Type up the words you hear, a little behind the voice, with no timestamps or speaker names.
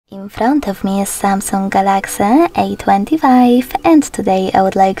In front of me is Samsung Galaxy A25 and today I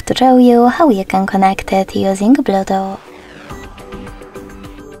would like to show you how you can connect it using Bluetooth.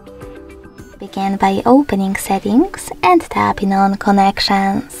 Begin by opening Settings and tapping on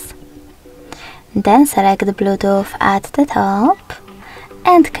Connections. Then select Bluetooth at the top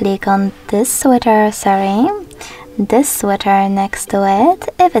and click on this switcher next to it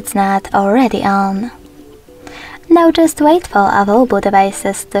if it's not already on. Now just wait for available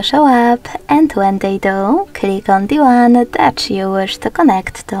devices to show up, and when they do, click on the one that you wish to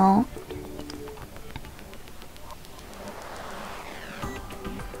connect to.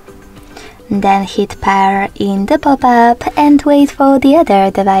 Then hit pair in the pop-up and wait for the other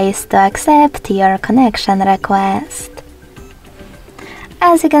device to accept your connection request.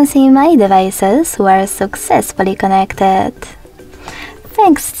 As you can see, my devices were successfully connected.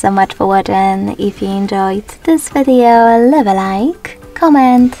 Thanks so much for watching. If you enjoyed this video, leave a like,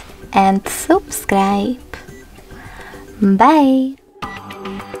 comment and subscribe. Bye!